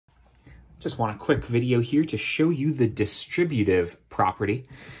Just want a quick video here to show you the distributive property,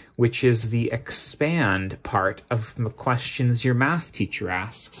 which is the expand part of the questions your math teacher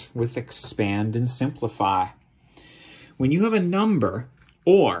asks with expand and simplify. When you have a number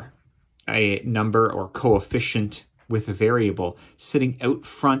or coefficient with a variable sitting out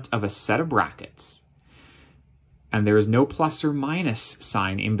front of a set of brackets, and there is no plus or minus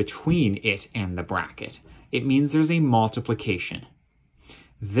sign in between it and the bracket, it means there's a multiplication.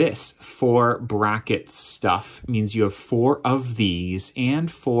 This 4 brackets stuff means you have 4 of these, and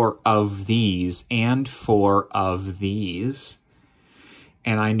 4 of these, and 4 of these.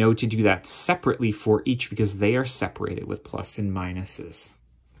 And I know to do that separately for each because they are separated with plus and minuses.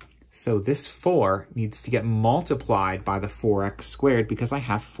 So this 4 needs to get multiplied by the 4x squared because I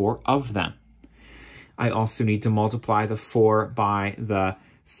have 4 of them. I also need to multiply the 4 by the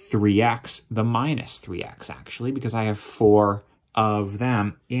 3x, the minus 3x actually, because I have 4 of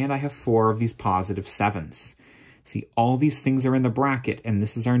them, and I have 4 of these positive 7s. See, all these things are in the bracket, and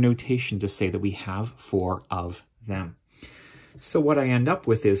this is our notation to say that we have 4 of them. So what I end up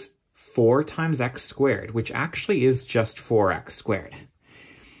with is 4 times x squared, which actually is just 4x squared.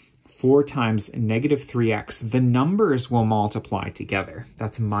 4 times negative 3x, the numbers will multiply together.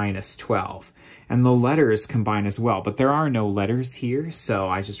 That's minus 12. And the letters combine as well, but there are no letters here, so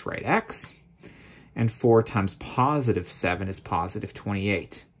I just write x. And 4 times positive 7 is positive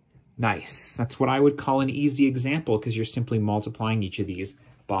 28. Nice. That's what I would call an easy example because you're simply multiplying each of these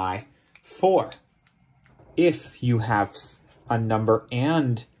by 4. If you have a number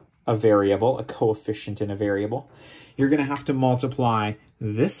and a variable, a coefficient and a variable, you're going to have to multiply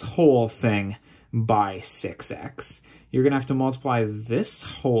this whole thing by 6x. You're going to have to multiply this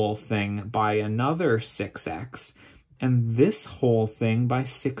whole thing by another 6x, and this whole thing by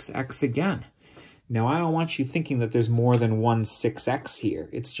 6x again. Now, I don't want you thinking that there's more than one 6x here.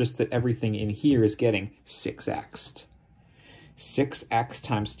 It's just that everything in here is getting 6x'd. 6x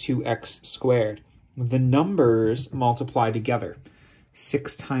times 2x squared. The numbers multiply together.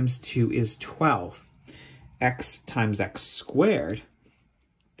 6 times 2 is 12. X times x squared.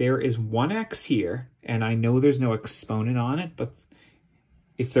 There is one x here, and I know there's no exponent on it, but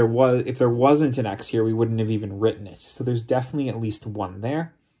if there wasn't an x here, we wouldn't have even written it. So there's definitely at least one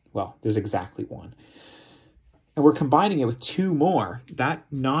there. Well, there's exactly one. And we're combining it with 2 more. That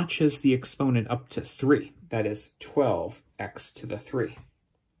notches the exponent up to 3. That is 12x to the 3.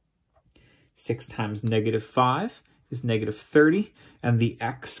 6 times negative 5 is negative 30. And the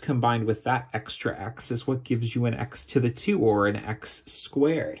x combined with that extra x is what gives you an x to the 2, or an x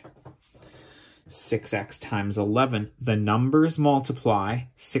squared. 6x times 11. The numbers multiply.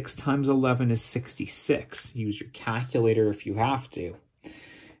 6 times 11 is 66. Use your calculator if you have to.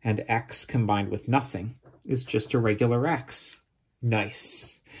 And x combined with nothing is just a regular x.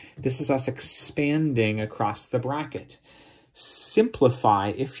 Nice. This is us expanding across the bracket.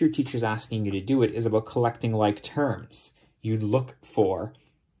 Simplify, if your teacher's asking you to do it, is about collecting like terms. You'd look for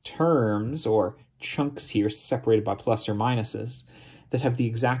terms or chunks here separated by plus or minuses that have the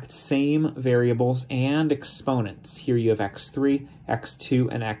exact same variables and exponents. Here you have x3, x2,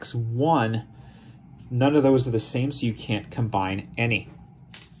 and x1. None of those are the same, so you can't combine any.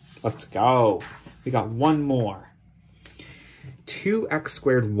 Let's go. We got one more. 2x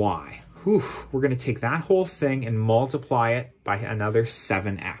squared y. Whew, we're going to take that whole thing and multiply it by another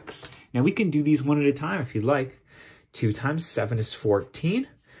 7x. Now we can do these one at a time if you'd like. 2 times 7 is 14.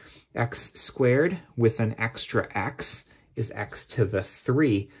 X squared with an extra x is x to the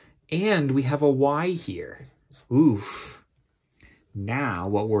 3. And we have a y here. Oof. Now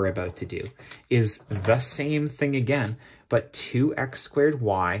what we're about to do is the same thing again, but 2x squared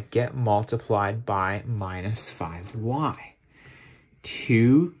y get multiplied by minus 5y.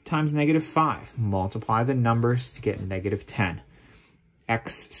 2 times negative 5. Multiply the numbers to get negative 10.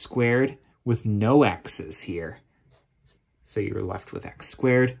 X squared with no x's here. So you're left with x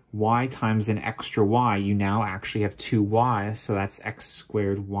squared. Y times an extra y. You now actually have 2 y's, so that's x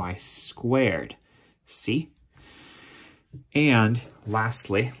squared y squared. See? And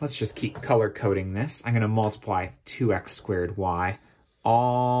lastly, let's just keep color coding this. I'm going to multiply 2x squared y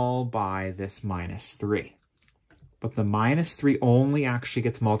all by this minus 3. But the minus 3 only actually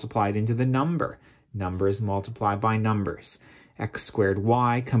gets multiplied into the number. Numbers multiply by numbers. X squared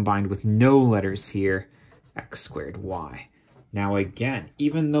y combined with no letters here, x squared y. Now again,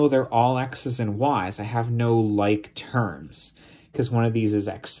 even though they're all x's and y's, I have no like terms, because one of these is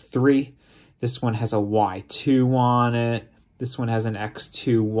x3, this one has a y2 on it, this one has an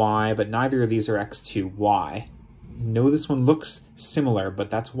x2y, but neither of these are x2y. No, this one looks similar,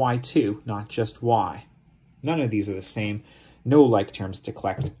 but that's y2, not just y. None of these are the same. no like terms to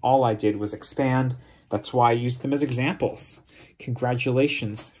collect. All I did was expand. That's why I used them as examples.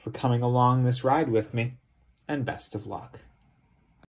 Congratulations for coming along this ride with me, and best of luck.